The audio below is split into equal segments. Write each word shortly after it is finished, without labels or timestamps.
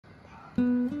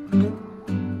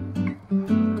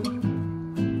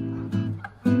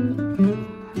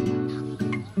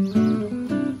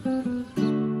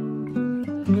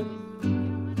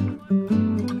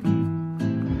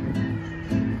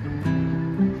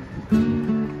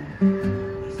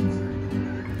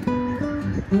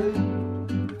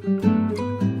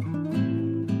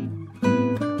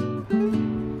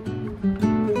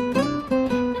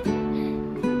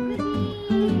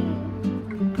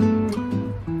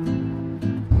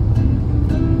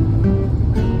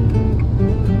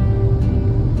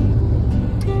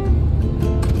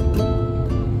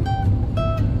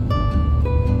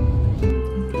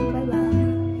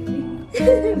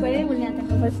Boleh melihat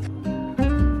aku first.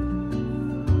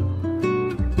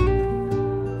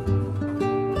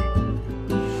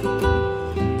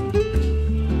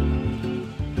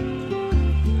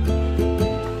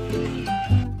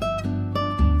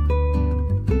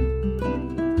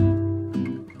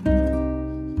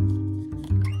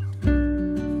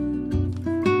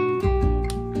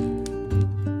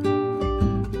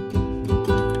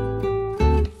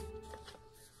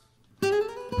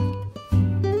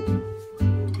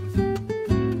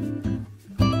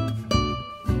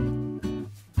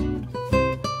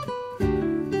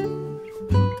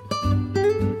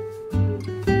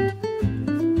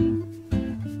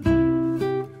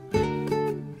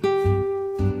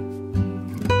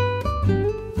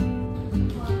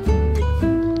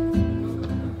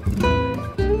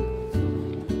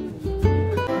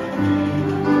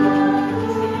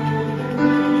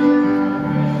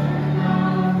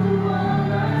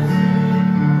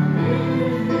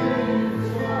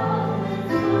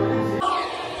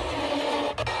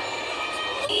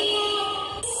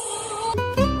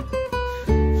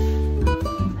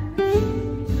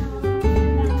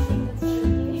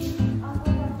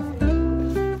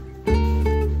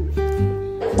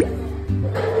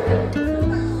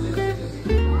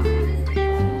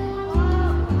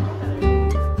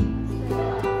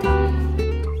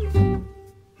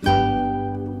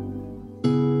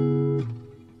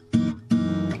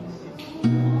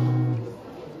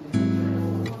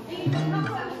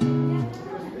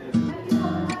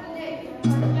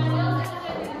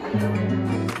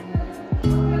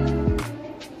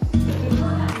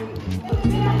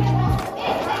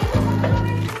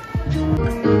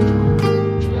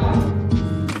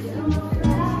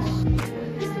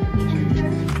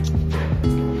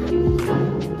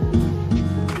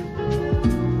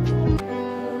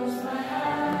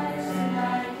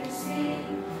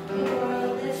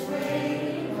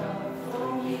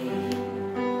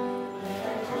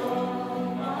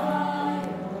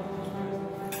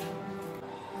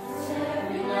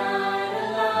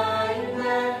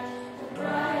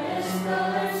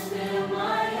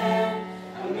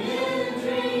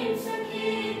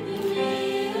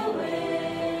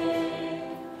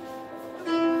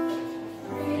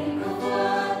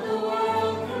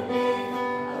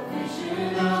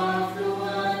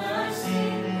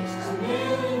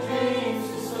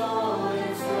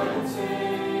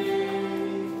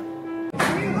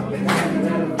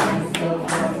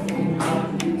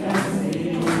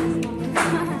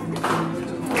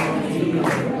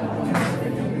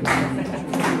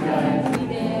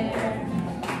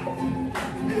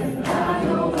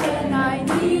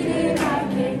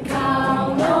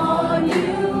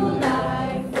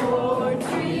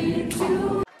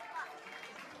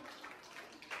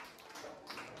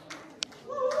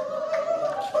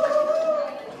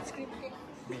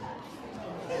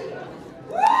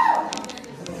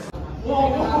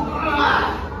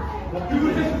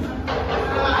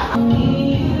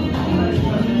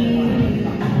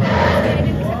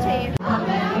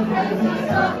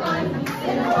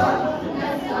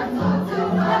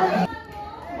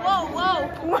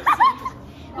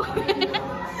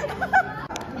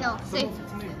 No, say.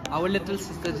 Our little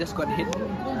sister just got hit.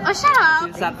 Oh, shut up.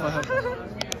 Feel sad for her.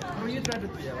 How you try to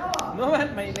no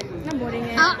man, my leg.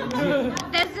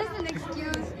 That's just an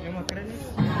excuse.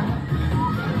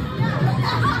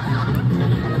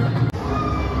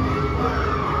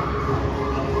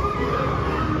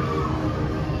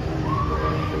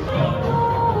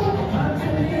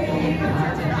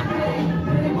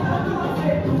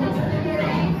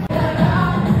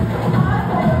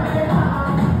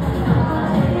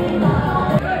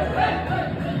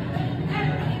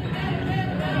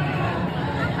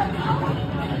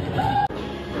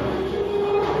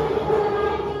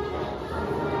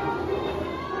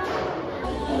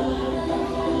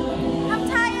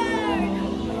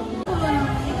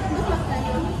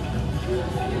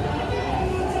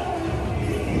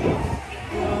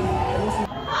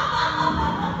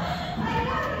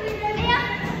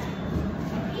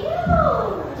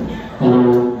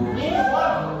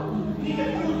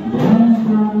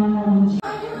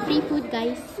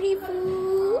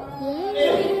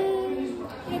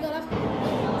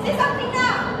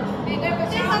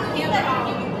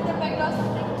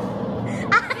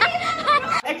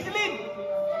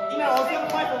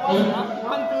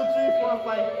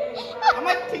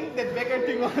 think that beggar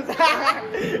thing was.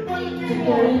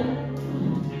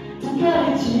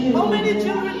 How many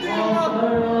children do you want?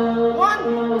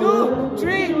 1, 2,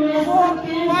 3, 4,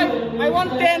 5. I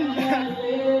want 10.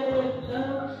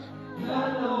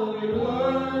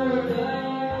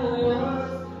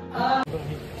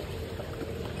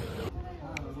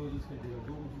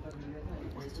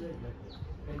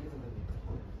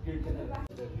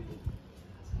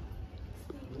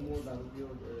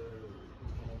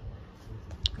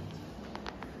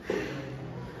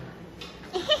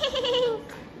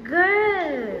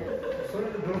 Good. So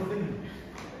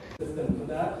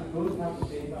that it goes have to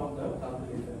take out the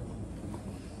calculator.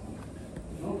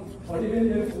 No, or even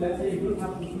if let's say you don't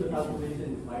have to do the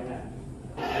calculation by hand.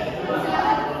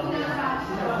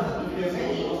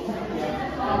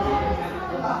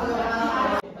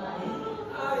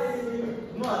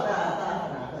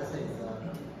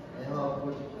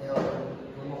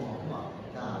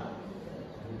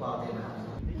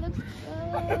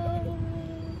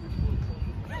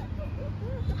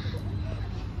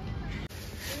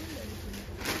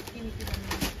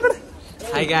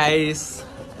 Hi guys.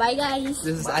 Bye guys.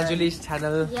 This is Anjali's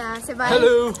channel. Yeah, say bye.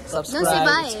 Hello. Subscribe. No, say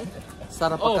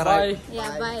bye. Bye.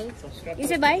 Yeah, bye. You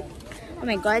say bye? Oh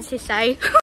my god, say shy.